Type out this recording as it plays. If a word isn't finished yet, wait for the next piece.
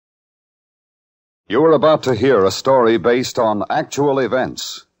You are about to hear a story based on actual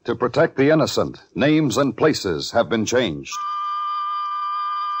events. To protect the innocent, names and places have been changed.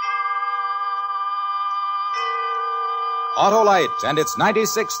 Autolite and its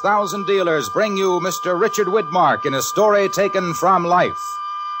 96,000 dealers bring you Mr. Richard Widmark in a story taken from life.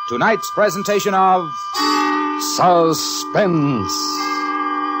 Tonight's presentation of Suspense.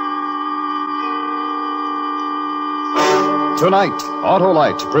 Tonight,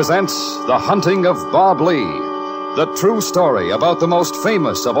 Autolite presents The Hunting of Bob Lee, the true story about the most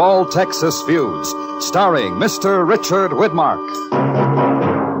famous of all Texas feuds, starring Mr. Richard Widmark.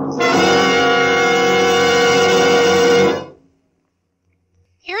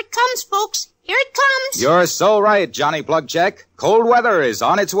 Here it comes, folks. Here it comes. You're so right, Johnny Plugcheck. Cold weather is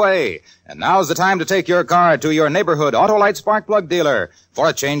on its way. And now's the time to take your car to your neighborhood Autolite spark plug dealer for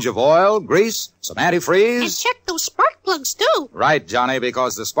a change of oil, grease, some antifreeze. And check those spark plugs, too. Right, Johnny,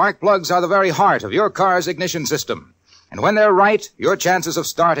 because the spark plugs are the very heart of your car's ignition system. And when they're right, your chances of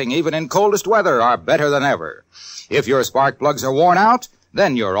starting even in coldest weather are better than ever. If your spark plugs are worn out,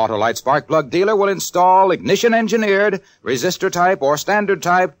 then your Autolite spark plug dealer will install ignition-engineered, resistor-type, or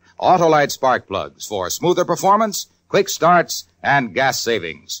standard-type Autolite spark plugs for smoother performance, quick starts, and gas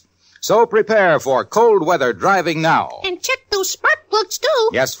savings. So prepare for cold weather driving now. And check those spark plugs, too.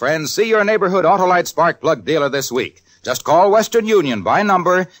 Yes, friends, see your neighborhood Autolite spark plug dealer this week. Just call Western Union by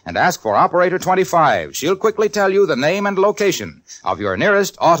number and ask for Operator 25. She'll quickly tell you the name and location of your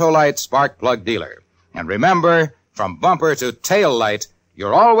nearest Autolite spark plug dealer. And remember, from bumper to tail light,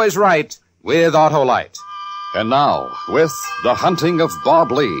 you're always right with Autolite. And now, with The Hunting of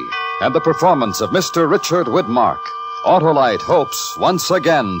Bob Lee and the performance of Mr. Richard Widmark, Autolite hopes once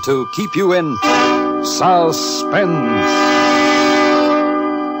again to keep you in suspense.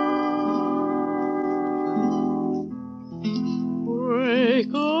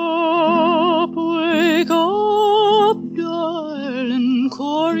 Wake up, darling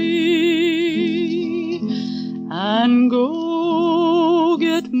Corey, and go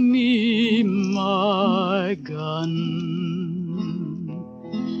get me my gun.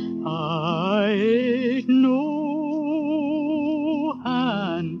 I ain't no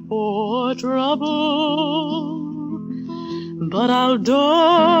hand for trouble, but I'll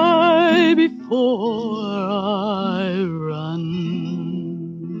die before I run.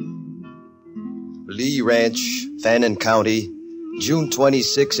 Lee Ranch, Fannin County, June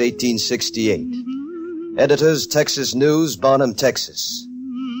 26, 1868. Editors, Texas News, Bonham, Texas.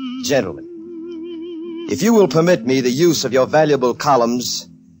 Gentlemen, if you will permit me the use of your valuable columns,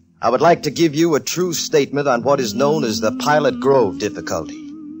 I would like to give you a true statement on what is known as the Pilot Grove difficulty.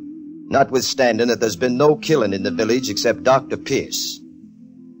 Notwithstanding that there's been no killing in the village except Dr. Pierce.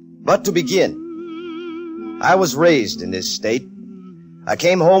 But to begin, I was raised in this state. I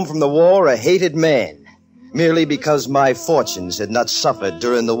came home from the war a hated man, merely because my fortunes had not suffered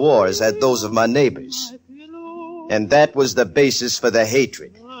during the war as had those of my neighbors. And that was the basis for the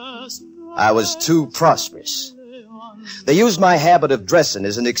hatred. I was too prosperous. They used my habit of dressing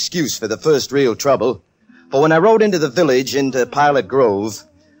as an excuse for the first real trouble, for when I rode into the village, into Pilot Grove,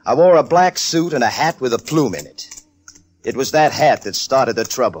 I wore a black suit and a hat with a plume in it. It was that hat that started the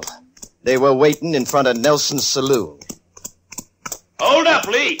trouble. They were waiting in front of Nelson's saloon. Hold up,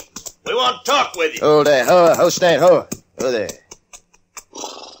 Lee. We want to talk with you. Hold there. Stand there.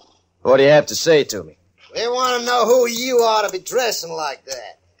 What do you have to say to me? We want to know who you are to be dressing like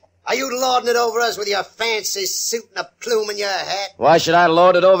that. Are you lording it over us with your fancy suit and a plume in your hat? Why should I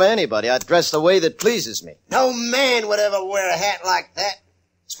lord it over anybody? I dress the way that pleases me. No man would ever wear a hat like that.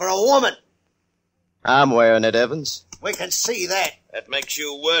 It's for a woman. I'm wearing it, Evans. We can see that. That makes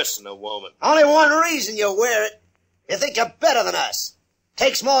you worse than a woman. Only one reason you wear it. You think you're better than us.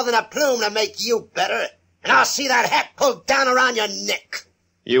 Takes more than a plume to make you better. And I'll see that hat pulled down around your neck.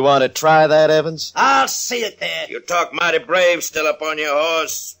 You want to try that, Evans? I'll see it there. You talk mighty brave still up on your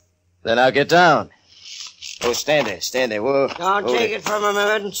horse. Then I'll get down. Oh, stand there. Whoa. Don't take it from him,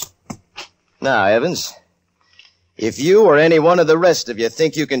 Evans. Now, Evans, if you or any one of the rest of you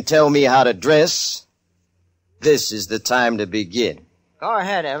think you can tell me how to dress, this is the time to begin. Go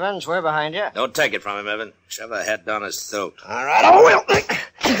ahead, Evans. We're behind you. Don't take it from him, Evan. Shove a hat down his throat. All right, I will.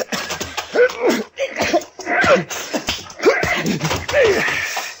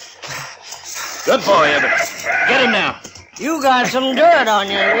 Good boy, Evans. Get him now. You got some dirt on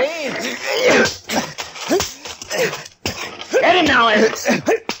you, Lee. Get him now, Evans.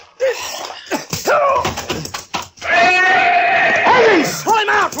 Evans! Pull him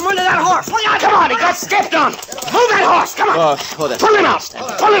out from under that horse. Come on, he got stepped on. Move that horse. Come on. Hold it. Pull him out.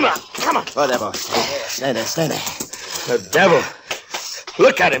 Pull him out. Come on. Hold that, boss. Stand there. The devil.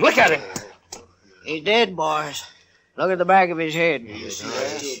 Look at him. He's dead, boys. Look at the back of his head.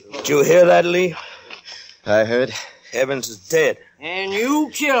 Did you hear that, Lee? I heard. Evans is dead. And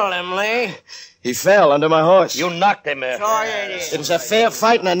you killed him, Lee. He fell under my horse. You knocked him there. Sure you did. It was a fair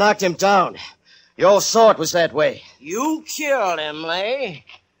fight, and I knocked him down. You all saw it was that way. You killed him, Lee.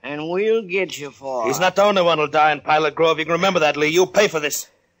 And we'll get you for it. He's not the only one who'll die in Pilot Grove. You can remember that, Lee. You'll pay for this.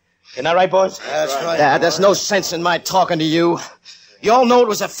 Isn't that right, boys? That's right. Dad, there's no sense in my talking to you. You all know it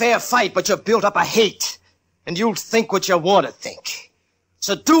was a fair fight, but you built up a hate. And you'll think what you want to think.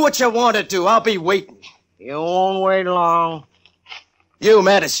 So do what you want to do. I'll be waiting. You won't wait long. You,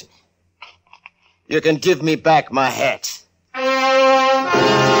 Madison. You can give me back my hat.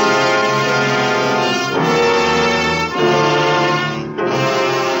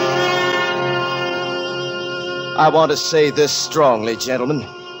 I want to say this strongly, gentlemen.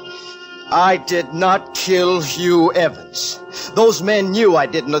 I did not kill Hugh Evans. Those men knew I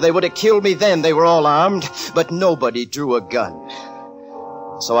didn't, or they would have killed me then. They were all armed, but nobody drew a gun.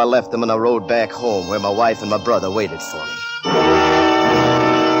 So I left them and I rode back home where my wife and my brother waited for me.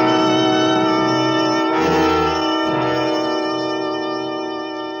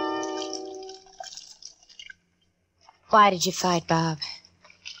 Why did you fight, Bob?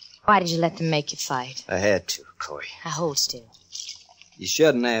 Why did you let them make you fight? I had to, Corey. Now hold still. You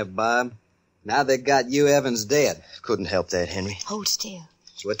shouldn't have, Bob. Now they got you Evans dead. Couldn't help that, Henry. Hold still.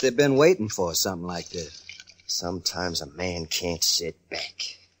 It's what they've been waiting for, something like this. Sometimes a man can't sit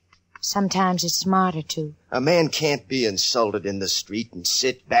back. Sometimes it's smarter to. A man can't be insulted in the street and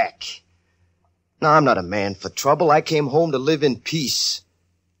sit back. No, I'm not a man for trouble. I came home to live in peace.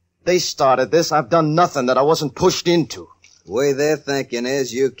 They started this. I've done nothing that I wasn't pushed into. The way they're thinking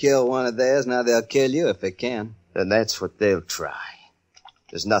is you kill one of theirs, now they'll kill you if they can. Then that's what they'll try.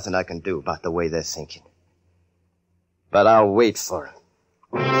 There's nothing I can do about the way they're thinking. But I'll wait for 'em.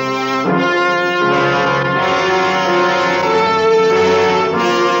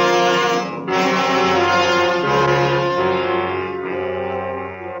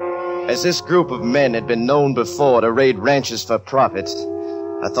 As this group of men had been known before to raid ranches for profit,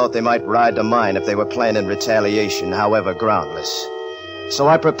 I thought they might ride to mine if they were planning retaliation, however groundless. So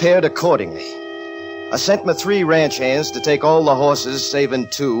I prepared accordingly. I sent my 3 ranch hands to take all the horses, saving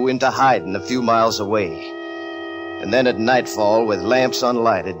 2, into hiding a few miles away. And then at nightfall, with lamps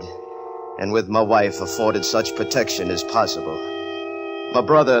unlighted, and with my wife afforded such protection as possible, my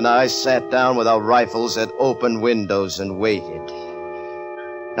brother and I sat down with our rifles at open windows and waited.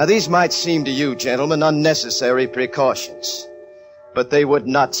 Now, these might seem to you, gentlemen, unnecessary precautions. But they would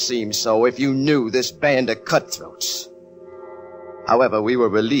not seem so if you knew this band of cutthroats. However, we were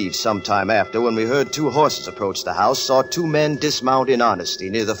relieved sometime after when we heard 2 horses approach the house, saw 2 men dismount in honesty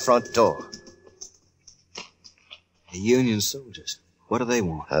near the front door. The Union soldiers. What do they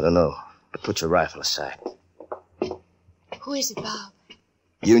want? I don't know, but put your rifle aside. Who is it, Bob?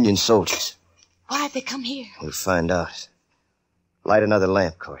 Union soldiers. Why have they come here? We'll find out. Light another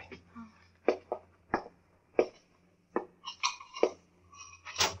lamp, Corey.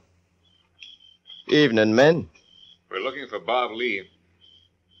 Evening, men. We're looking for Bob Lee.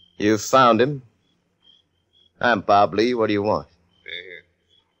 You found him? I'm Bob Lee. What do you want? Stay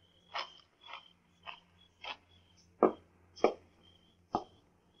here.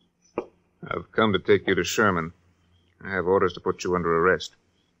 I've come to take you to Sherman. I have orders to put you under arrest.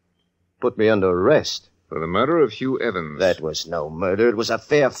 Put me under arrest? For the murder of Hugh Evans. That was no murder. It was a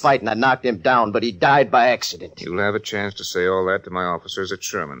fair fight, and I knocked him down, but he died by accident. You'll have a chance to say all that to my officers at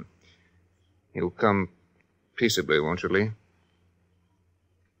Sherman. You'll come peaceably, won't you, Lee?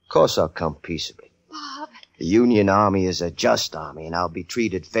 Of course I'll come peaceably. Bob. The Union Army is a just army, and I'll be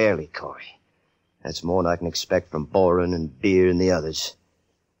treated fairly, Corey. That's more than I can expect from Boren and Beer and the others.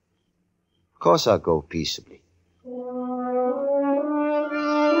 Of course I'll go peaceably.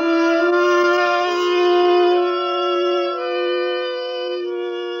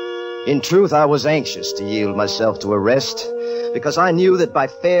 In truth, I was anxious to yield myself to arrest, because I knew that by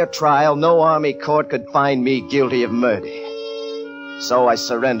fair trial no army court could find me guilty of murder. So I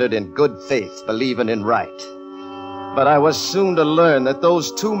surrendered in good faith, believing in right. But I was soon to learn that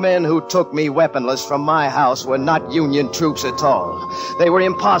those 2 men who took me weaponless from my house were not Union troops at all. They were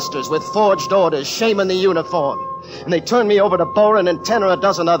imposters with forged orders, shaming the uniform. And they turned me over to Boren and 10 or a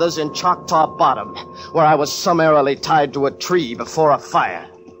dozen others in Choctaw Bottom, where I was summarily tied to a tree before a fire.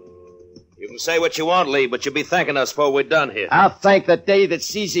 You can say what you want, Lee, but you'll be thanking us before we're done here. I'll thank the day that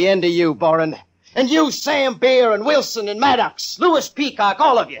sees the end of you, Boren. And you, Sam Beer and Wilson and Maddox, Lewis Peacock,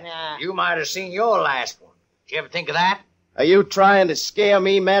 all of you. You might have seen your last one. Did you ever think of that? Are you trying to scare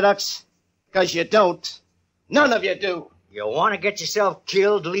me, Maddox? Because you don't. None of you do. You want to get yourself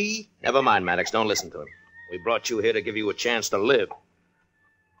killed, Lee? Never mind, Maddox. Don't listen to him. We brought you here to give you a chance to live.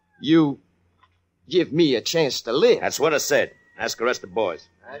 You give me a chance to live? That's what I said. Ask the rest of the boys.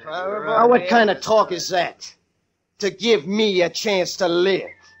 Now, what kind of talk is that? To give me a chance to live?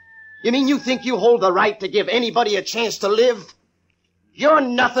 You mean you think you hold the right to give anybody a chance to live? You're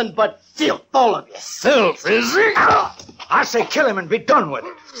nothing but filth, all of you. Filth, is it? I say kill him and be done with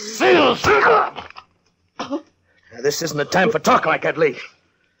it. Filth! This isn't the time for talk like that, Lee.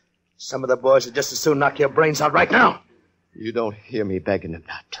 Some of the boys would just as soon knock your brains out right now. You don't hear me begging him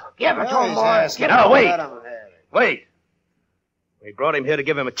not to. Give it to him, boy. No, wait. Wait. We brought him here to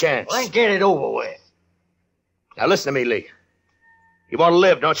give him a chance. Well, then get it over with. Now listen to me, Lee. You want to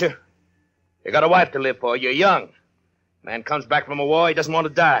live, don't you? You got a wife to live for. You're young. Man comes back from a war, he doesn't want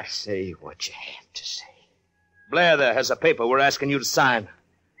to die. Say what you have to say. Blair there has a paper we're asking you to sign.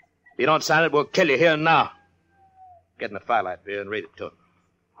 If you don't sign it, we'll kill you here and now. Get in the firelight here and read it to him.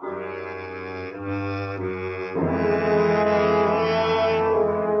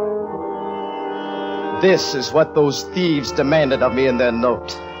 This is what those thieves demanded of me in their note.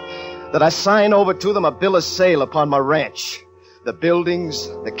 That I sign over to them a bill of sale upon my ranch, the buildings,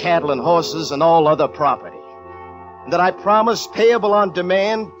 the cattle and horses, and all other property. And that I promise payable on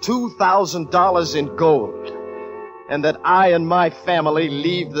demand $2,000 in gold. And that I and my family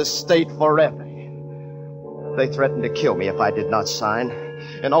leave the state forever. They threatened to kill me if I did not sign,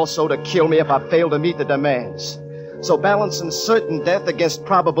 and also to kill me if I failed to meet the demands. So balancing certain death against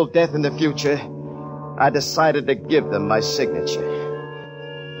probable death in the future, I decided to give them my signature.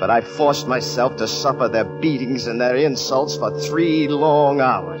 But I forced myself to suffer their beatings and their insults for 3 long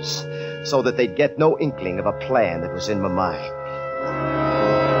hours, so that they'd get no inkling of a plan that was in my mind.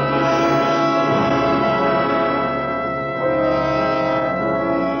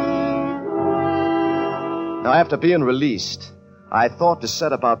 Now, after being released, I thought to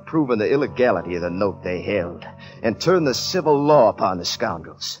set about proving the illegality of the note they held and turn the civil law upon the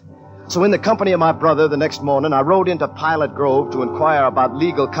scoundrels. So in the company of my brother the next morning, I rode into Pilot Grove to inquire about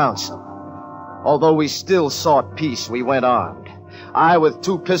legal counsel. Although we still sought peace, we went armed. I with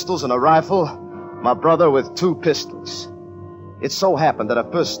 2 pistols and a rifle, my brother with 2 pistols. It so happened that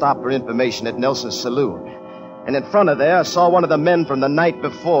I first stopped for information at Nelson's saloon. And in front of there, I saw one of the men from the night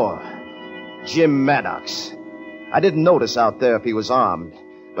before, Jim Maddox. I didn't notice out there if he was armed,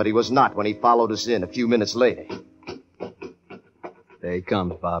 but he was not when he followed us in a few minutes later. There he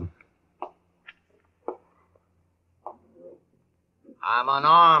comes, Bob. I'm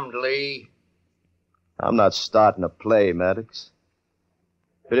unarmed, Lee. I'm not starting to play, Maddox.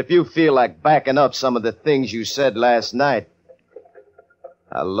 But if you feel like backing up some of the things you said last night,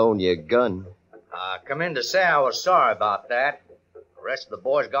 I'll loan you a gun. I come in to say I was sorry about that. The rest of the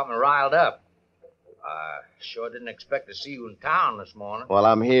boys got me riled up. I sure didn't expect to see you in town this morning. Well,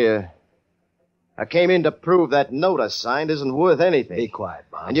 I'm here. I came in to prove that note I signed isn't worth anything. Be quiet,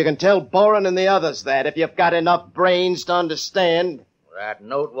 Bob. And you can tell Boren and the others that if you've got enough brains to understand. That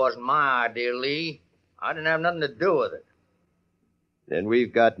note wasn't my idea, Lee. I didn't have nothing to do with it. Then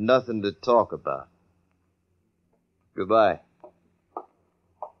we've got nothing to talk about. Goodbye.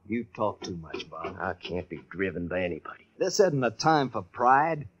 You talk too much, Bob. I can't be driven by anybody. This isn't a time for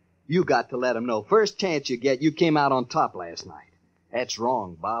pride. You got to let 'em know. First chance you get, you came out on top last night. That's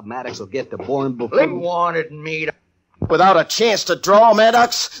wrong, Bob. Maddox will get to Boren before... Lee wanted me to... Without a chance to draw,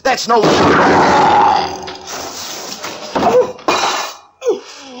 Maddox? That's no...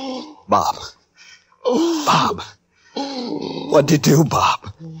 Bob. Bob. What'd you do, Bob?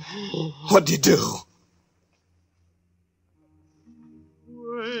 What'd you do?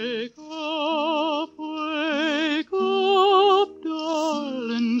 Wake up,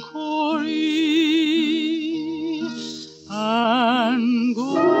 darling Corey, and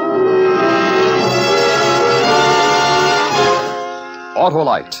go.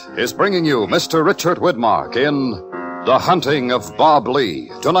 Autolite is bringing you Mr. Richard Widmark in The Hunting of Bob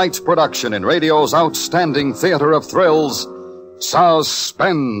Lee, tonight's production in radio's outstanding theater of thrills,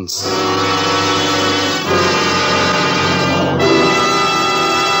 Suspense.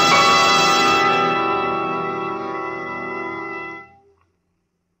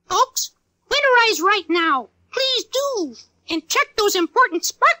 Folks, winterize right now. Please do. And check those important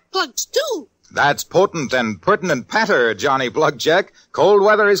spark plugs, too. That's potent and pertinent patter, Johnny Plugcheck. Cold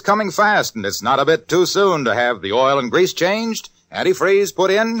weather is coming fast, and it's not a bit too soon to have the oil and grease changed, antifreeze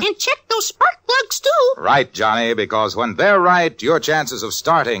put in. And check those spark plugs, too. Right, Johnny, because when they're right, your chances of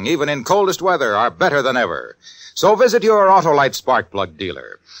starting, even in coldest weather, are better than ever. So visit your Autolite spark plug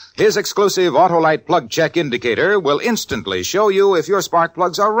dealer. His exclusive Autolite plug check indicator will instantly show you if your spark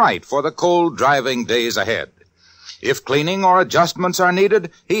plugs are right for the cold driving days ahead. If cleaning or adjustments are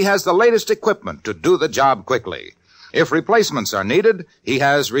needed, he has the latest equipment to do the job quickly. If replacements are needed, he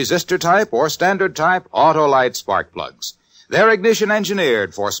has resistor type or standard type Autolite spark plugs. They're ignition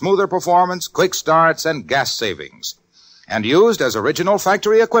engineered for smoother performance, quick starts, and gas savings. And used as original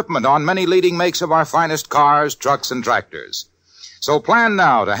factory equipment on many leading makes of our finest cars, trucks, and tractors. So plan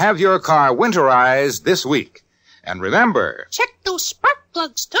now to have your car winterized this week. And remember, check those spark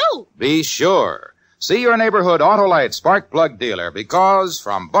plugs, too. Be sure. See your neighborhood Autolite spark plug dealer because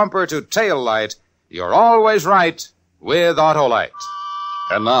from bumper to tail light, you're always right with Autolite.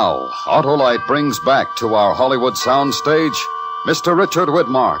 And now, Autolite brings back to our Hollywood soundstage Mr. Richard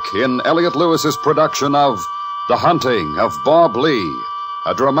Widmark in Elliot Lewis's production of The Hunting of Bob Lee,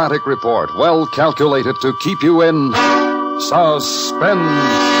 a dramatic report well calculated to keep you in suspense.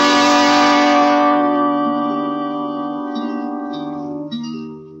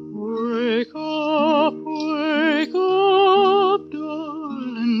 Wake up,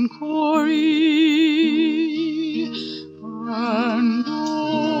 darling Corey, and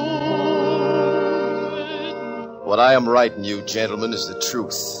What I am writing you, gentlemen, is the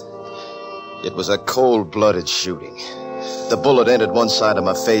truth. It was a cold-blooded shooting. The bullet entered one side of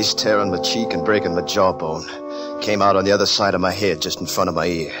my face, tearing my cheek and breaking my jawbone. Came out on the other side of my head, just in front of my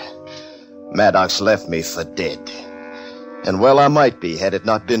ear. Maddox left me for dead. And well I might be, had it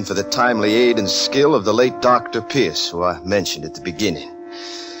not been for the timely aid and skill of the late Dr. Pierce, who I mentioned at the beginning.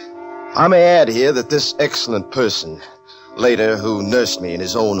 I may add here that this excellent person, later who nursed me in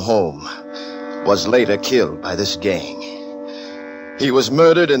his own home, was later killed by this gang. He was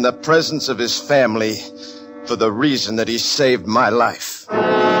murdered in the presence of his family for the reason that he saved my life.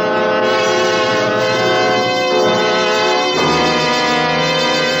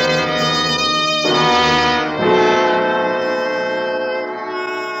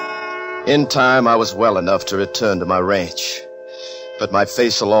 In time, I was well enough to return to my ranch. But my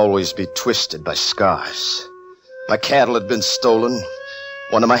face will always be twisted by scars. My cattle had been stolen.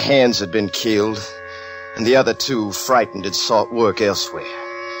 One of my hands had been killed. And the other two, frightened, had sought work elsewhere.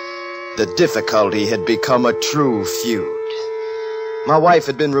 The difficulty had become a true feud. My wife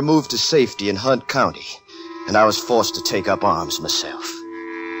had been removed to safety in Hunt County, and I was forced to take up arms myself.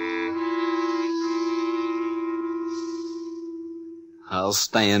 I'll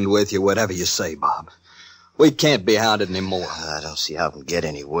stand with you, whatever you say, Bob. We can't be hounded anymore. I don't see how it can get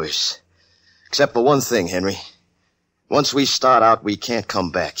any worse. Except for one thing, Henry. Once we start out, we can't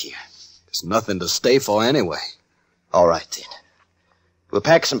come back here. There's nothing to stay for anyway. All right, then. We'll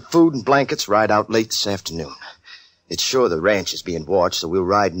pack some food and blankets, ride out late this afternoon. It's sure the ranch is being watched, so we'll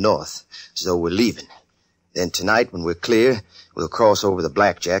ride north as though we're leaving. Then tonight, when we're clear, we'll cross over the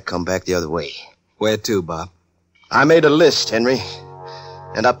Blackjack, come back the other way. Where to, Bob? I made a list, Henry.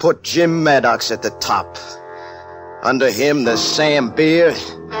 And I put Jim Maddox at the top. Under him, there's Sam Beer,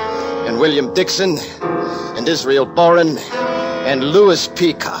 and William Dixon, and Israel Boren, and Louis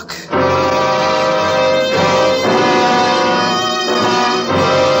Peacock.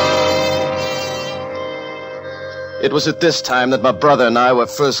 It was at this time that my brother and I were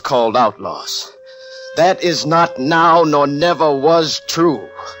first called outlaws. That is not now nor never was true.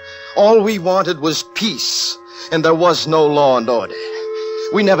 All we wanted was peace, and there was no law and order.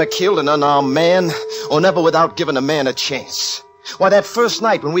 We never killed an unarmed man, or never without giving a man a chance. Why, that first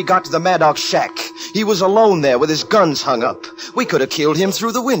night when we got to the Maddox shack, he was alone there with his guns hung up. We could have killed him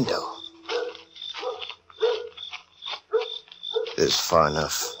through the window. This is far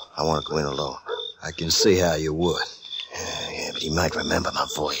enough. I want to go in alone. I can see how you would. Yeah, but he might remember my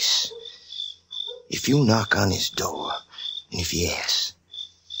voice. If you knock on his door, and if he asks,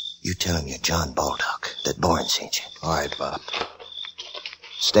 you tell him you're John Baldock, that Boren sent you. All right, Bob.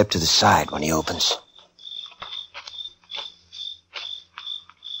 Step to the side when he opens.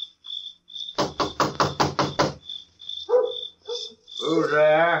 Who's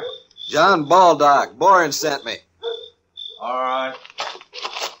there? John Baldock. Boren sent me. All right.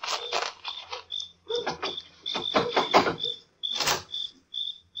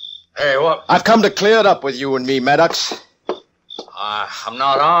 Hey, what? I've come to clear it up with you and me, Maddox. I'm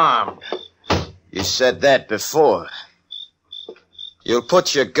not armed. You said that before. You'll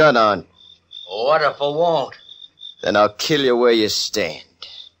put your gun on. What if I won't? Then I'll kill you where you stand.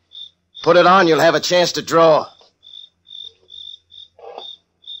 Put it on, you'll have a chance to draw.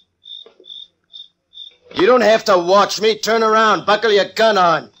 You don't have to watch me. Turn around. Buckle your gun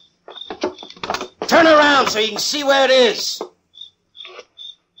on. Turn around so you can see where it is.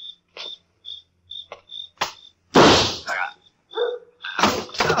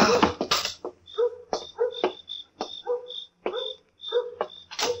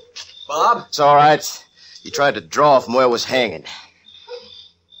 Bob? It's all right. He tried to draw from where I was hanging.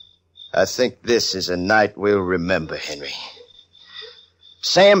 I think this is a night we'll remember, Henry.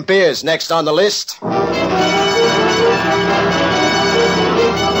 Sam Beer's next on the list.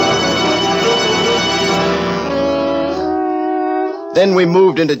 Then we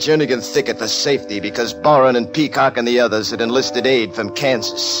moved into Jernigan Thicket for safety because Boren and Peacock and the others had enlisted aid from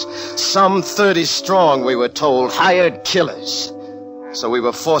Kansas. Some 30 strong, we were told, hired killers. So we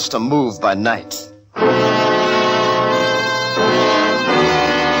were forced to move by night.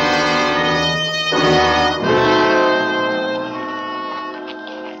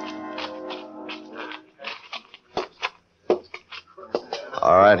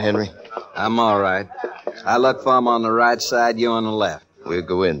 All right, Henry? I'm all right. I look for him on the right side, you on the left. We'll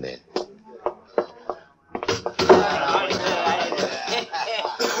go in then.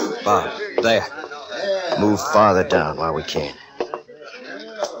 Bob, there. Move farther down while we can.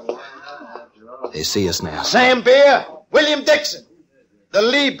 They see us now. Sam Beer, William Dixon. The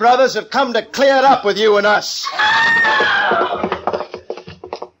Lee brothers have come to clear it up with you and us.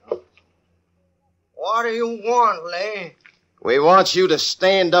 What do you want, Lee? We want you to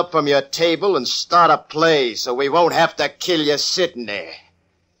stand up from your table and start a play so we won't have to kill you sitting there.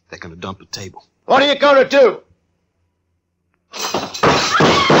 They're going to dump the table. What are you going to do?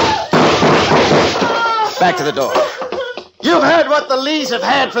 Back to the door. You've heard what the Lees have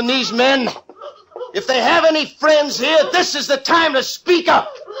had from these men. If they have any friends here, this is the time to speak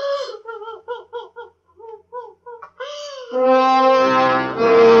up.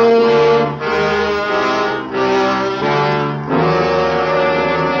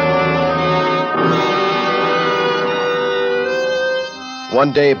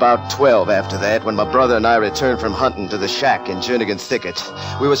 One day about 12 after that, when my brother and I returned from hunting to the shack in Jernigan Thicket,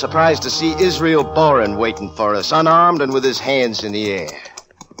 we were surprised to see Israel Boren waiting for us, unarmed and with his hands in the air.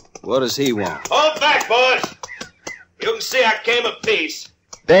 What does he want? Hold back, boys. You can see I came of peace.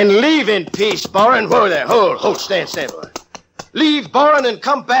 Then leave in peace, Boren. Whoa there. Hold, stand. Leave Boren and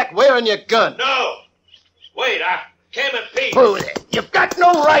come back wearing your gun. No. Wait, I came in peace. Whoa there. You've got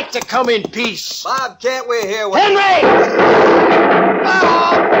no right to come in peace. Bob, can't we hear what... Henry!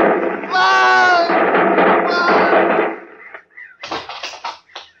 Bob!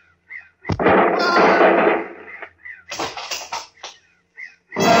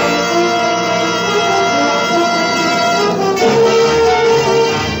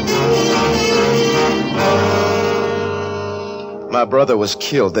 My brother was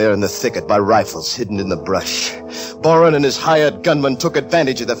killed there in the thicket by rifles hidden in the brush. Boren and his hired gunmen took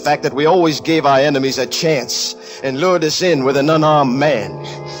advantage of the fact that we always gave our enemies a chance and lured us in with an unarmed man.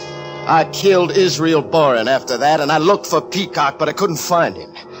 I killed Israel Boren after that, and I looked for Peacock, but I couldn't find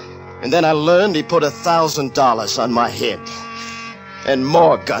him. And then I learned he put $1,000 on my head. And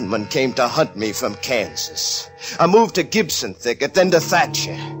more gunmen came to hunt me from Kansas. I moved to Gibson Thicket, then to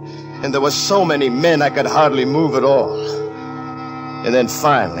Thatcher. And there were so many men I could hardly move at all. And then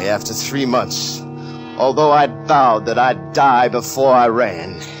finally, after 3 months, although I'd vowed that I'd die before I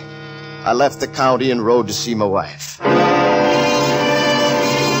ran, I left the county and rode to see my wife.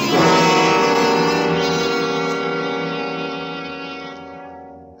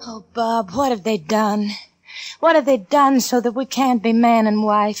 Oh, Bob, what have they done? What have they done so that we can't be man and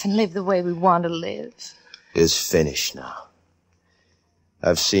wife and live the way we want to live? It's finished now.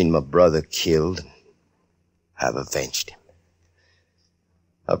 I've seen my brother killed, and I've avenged him.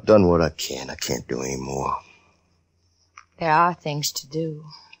 I've done what I can. I can't do any more. There are things to do.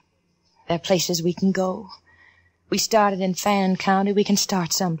 There are places we can go. We started in Fannin County. We can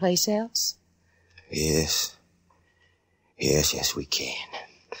start someplace else. Yes, we can.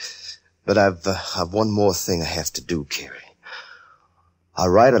 But I've one more thing I have to do, Carrie. I'll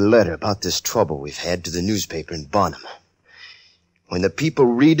write a letter about this trouble we've had to the newspaper in Bonham. When the people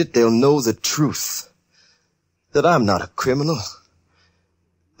read it, they'll know the truth. That I'm not a criminal.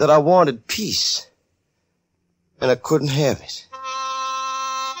 That I wanted peace. And I couldn't have it.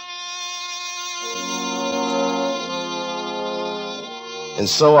 And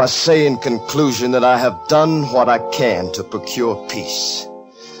so I say in conclusion that I have done what I can to procure peace.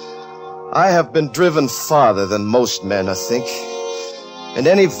 I have been driven farther than most men, I think. And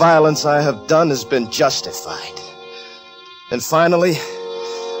any violence I have done has been justified. And finally,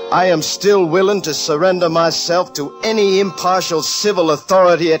 I am still willing to surrender myself to any impartial civil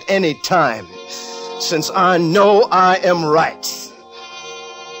authority at any time, since I know I am right.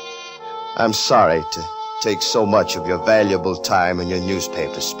 I'm sorry to take so much of your valuable time in your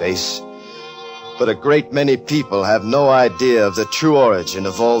newspaper space, but a great many people have no idea of the true origin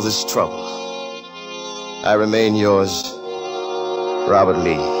of all this trouble. I remain yours, Robert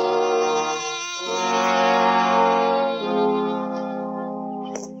Lee.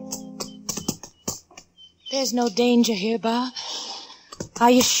 There's no danger here, Bob. Are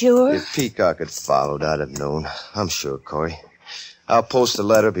you sure? If Peacock had followed, I'd have known. I'm sure, Corey. I'll post a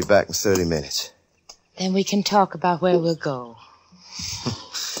letter, be back in 30 minutes. Then we can talk about where we'll go.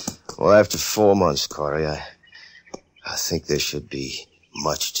 Well, after 4 months, Corey, I think there should be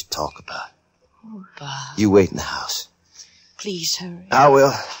much to talk about. Oh, Bob. You wait in the house. Please hurry. I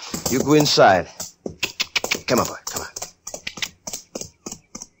will. You go inside. Come on, boy. Come on.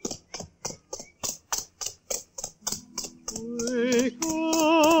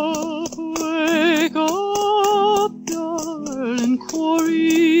 Wake up, darling Corey,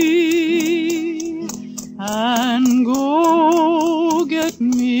 and go get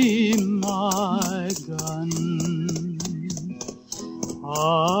me my gun.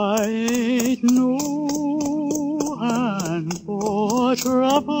 I ain't no hand for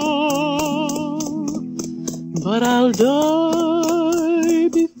trouble, but I'll die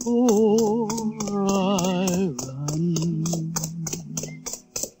before I run.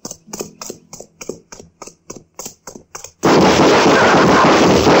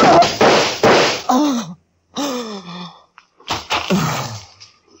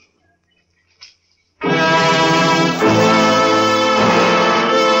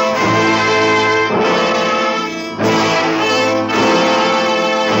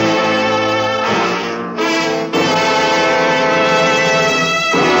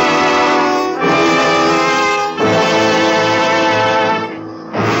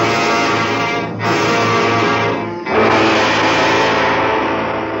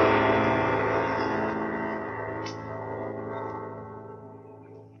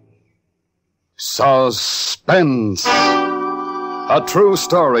 Suspense. A true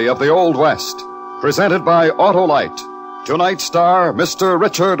story of the Old West. Presented by Autolite. Tonight's star, Mr.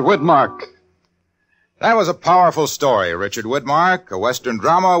 Richard Widmark. That was a powerful story, Richard Widmark. A Western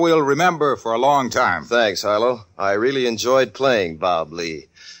drama we'll remember for a long time. Thanks, Harlow. I really enjoyed playing Bob Lee.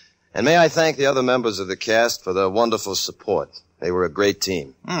 And may I thank the other members of the cast for their wonderful support. They were a great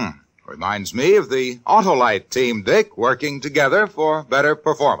team. Reminds me of the Autolite team, Dick, working together for better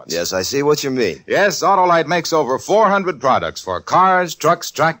performance. Yes, I see what you mean. Yes, Autolite makes over 400 products for cars,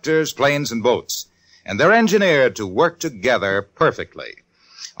 trucks, tractors, planes, and boats. And they're engineered to work together perfectly.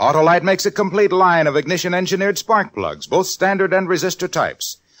 Autolite makes a complete line of ignition-engineered spark plugs, both standard and resistor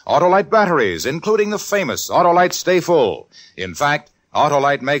types. Autolite batteries, including the famous Autolite Stay Full. In fact,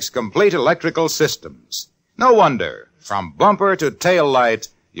 Autolite makes complete electrical systems. No wonder, from bumper to tail light,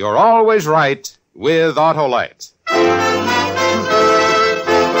 you're always right with Autolite.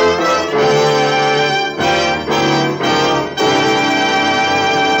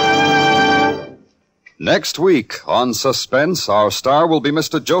 Next week on Suspense, our star will be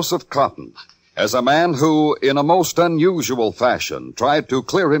Mr. Joseph Cotton, as a man who, in a most unusual fashion, tried to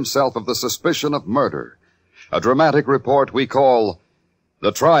clear himself of the suspicion of murder. A dramatic report we call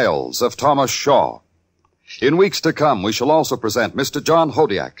The Trials of Thomas Shaw. In weeks to come, we shall also present Mr. John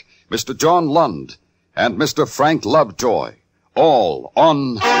Hodiak, Mr. John Lund, and Mr. Frank Lovejoy, all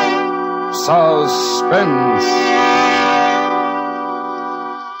on Suspense.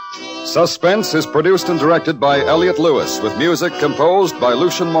 Suspense is produced and directed by Elliot Lewis, with music composed by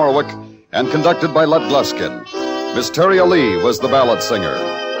Lucian Morwick and conducted by Lud Gluskin. Miss Terria Lee was the ballad singer.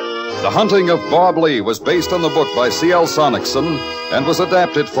 The Hunting of Bob Lee was based on the book by C.L. Sonicson and was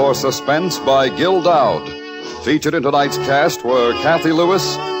adapted for Suspense by Gil Dowd. Featured in tonight's cast were Kathy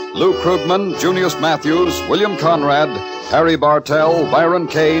Lewis, Lou Krugman, Junius Matthews, William Conrad, Harry Bartell, Byron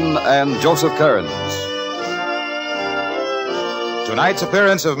Kane, and Joseph Cairns. Tonight's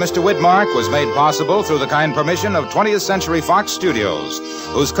appearance of Mr. Widmark was made possible through the kind permission of 20th Century Fox Studios,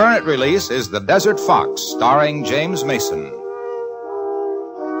 whose current release is The Desert Fox, starring James Mason.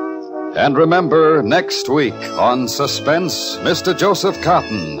 And remember, next week on Suspense, Mr. Joseph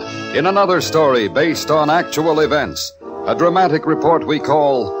Cotton, in another story based on actual events, a dramatic report we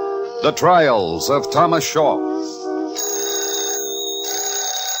call The Trials of Thomas Shaw.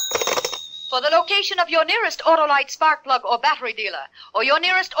 For the location of your nearest Autolite spark plug or battery dealer, or your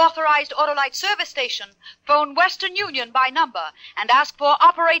nearest authorized Autolite service station, phone Western Union by number and ask for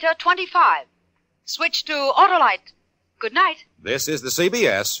Operator 25. Switch to Autolite. Good night. This is the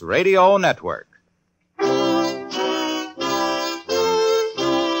CBS Radio Network.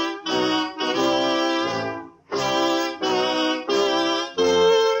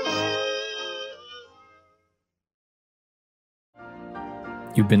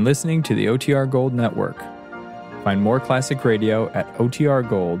 You've been listening to the OTR Gold Network. Find more classic radio at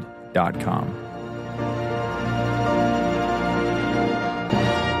otrgold.com.